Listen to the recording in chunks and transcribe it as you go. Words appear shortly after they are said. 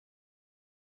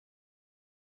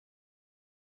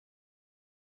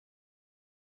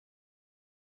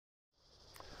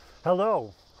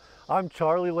Hello, I'm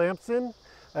Charlie Lampson,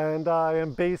 and I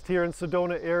am based here in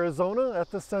Sedona, Arizona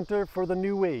at the Center for the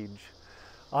New Age.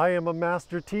 I am a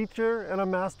master teacher and a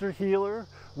master healer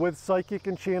with psychic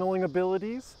and channeling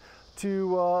abilities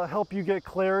to help you get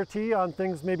clarity on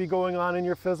things maybe going on in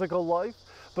your physical life,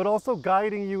 but also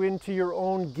guiding you into your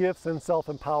own gifts and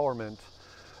self-empowerment.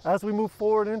 As we move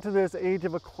forward into this age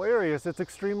of Aquarius, it's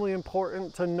extremely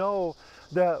important to know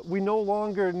that we no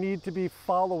longer need to be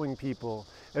following people,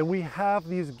 and we have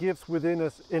these gifts within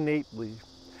us innately.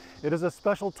 It is a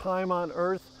special time on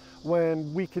Earth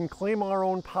when we can claim our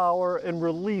own power and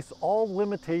release all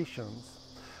limitations.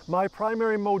 My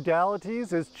primary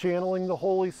modalities is channeling the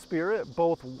Holy Spirit,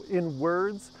 both in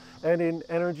words and in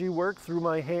energy work through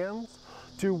my hands,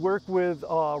 to work with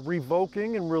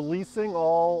revoking and releasing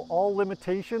all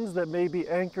limitations that may be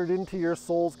anchored into your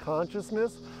soul's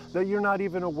consciousness that you're not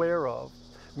even aware of.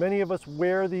 Many of us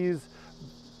wear these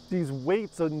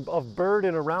weights of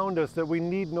burden around us that we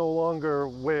need no longer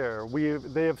wear.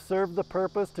 They have served the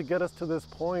purpose to get us to this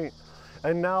point,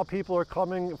 and now people are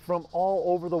coming from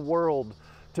all over the world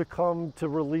to come to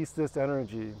release this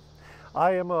energy.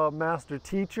 I am a master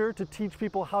teacher to teach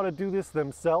people how to do this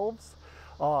themselves.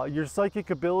 Your psychic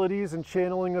abilities and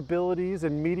channeling abilities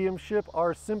and mediumship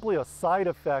are simply a side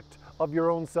effect of your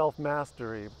own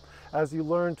self-mastery. As you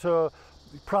learn to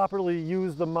properly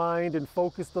use the mind and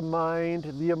focus the mind,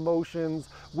 the emotions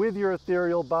with your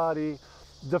ethereal body,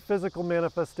 the physical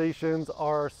manifestations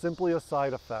are simply a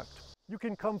side effect. You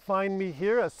can come find me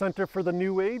here at Center for the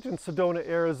New Age in Sedona,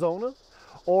 Arizona,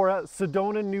 or at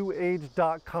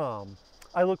SedonaNewAge.com.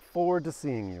 I look forward to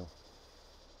seeing you.